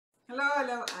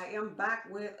Hello. I am back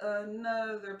with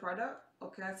another product.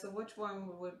 Okay, so which one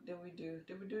did we do?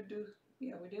 Did we do?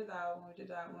 Yeah, we did that one. We did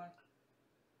that one.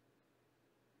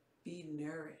 Be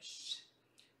nourished.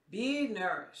 Be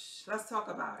nourished. Let's talk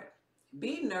about it.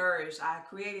 Be nourished. I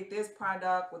created this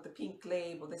product with the pink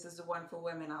label. This is the one for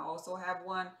women. I also have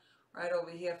one right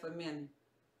over here for men.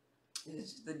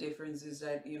 The difference is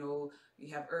that you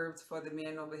have herbs for the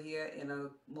men over here and a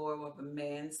more of a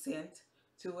man scent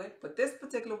to it. But this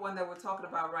particular one that we're talking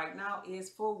about right now is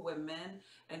for women,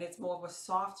 and it's more of a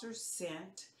softer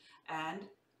scent, and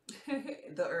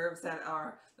the herbs that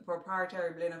are the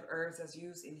proprietary blend of herbs that's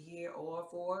used in here or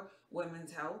for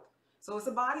women's health. So it's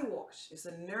a body wash. It's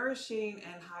a nourishing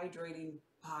and hydrating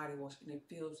body wash, and it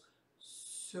feels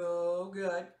so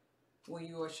good when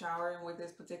you are showering with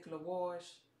this particular wash.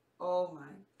 Oh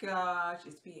my gosh,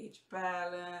 it's pH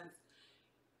balanced.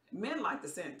 Men like the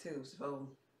scent too, so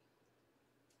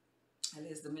at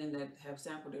least the men that have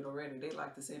sampled it already, they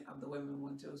like the scent of the women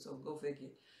one too, so go figure.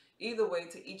 Either way,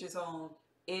 to each its own.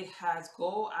 It has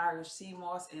gold Irish sea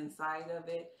moss inside of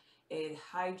it. It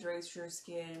hydrates your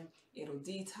skin. It'll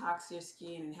detox your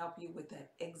skin and help you with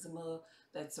that eczema,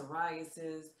 that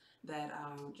psoriasis, that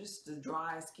just the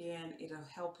dry skin. It'll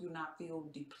help you not feel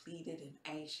depleted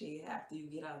and ashy after you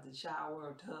get out of the shower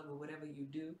or tub or whatever you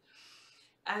do.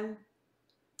 And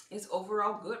it's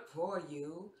overall good for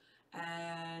you,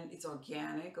 and it's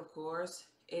organic, of course.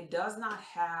 It does not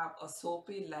have a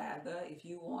soapy lather. If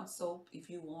you want soap, if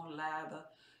you want lather,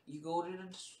 you go to the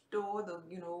store,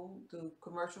 the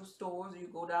commercial stores, or you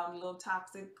go down the little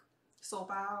toxic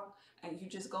soap aisle, and you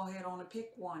just go ahead on and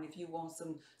pick one if you want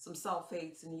some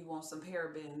sulfates and you want some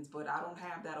parabens. But I don't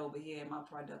have that over here in my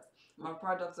products. My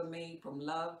products are made from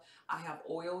love. I have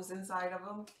oils inside of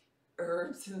them,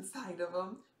 herbs inside of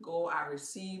them, gold Irish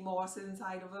sea moss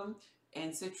inside of them,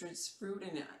 and citrus fruit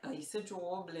and essential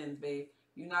oil blends, babe.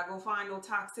 You're not going to find no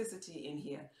toxicity in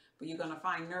here, but you're going to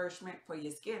find nourishment for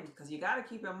your skin, because you got to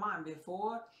keep in mind,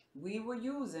 before we were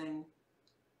using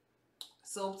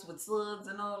soaps with suds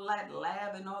and all that,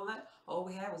 lab and all that, all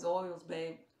we had was oils,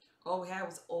 babe. All we had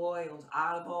was oils,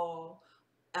 olive oil,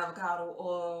 avocado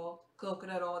oil,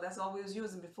 coconut oil. That's all we was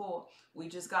using before. We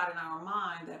just got in our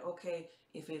mind that, okay,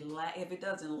 if it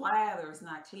doesn't lather, it's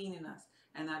not cleaning us,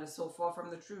 and that is so far from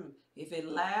the truth. If it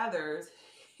lathers,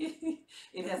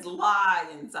 it has lye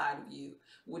inside of you,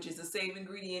 which is a safe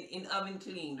ingredient in oven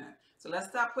cleaner. So let's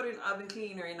stop putting oven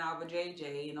cleaner in our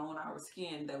vajayjay and on our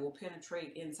skin that will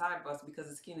penetrate inside of us, because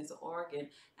the skin is an organ,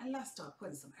 and let's start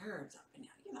putting some herbs up in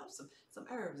there. Some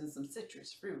herbs and some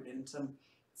citrus fruit and some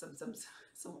some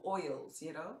some oils,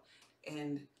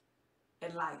 and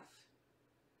and life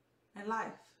and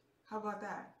life. How about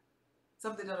that?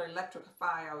 Something that'll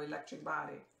electrify our electric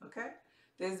body. Okay.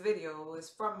 This video is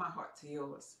from my heart to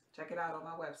yours. Check it out on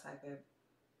my website, babe.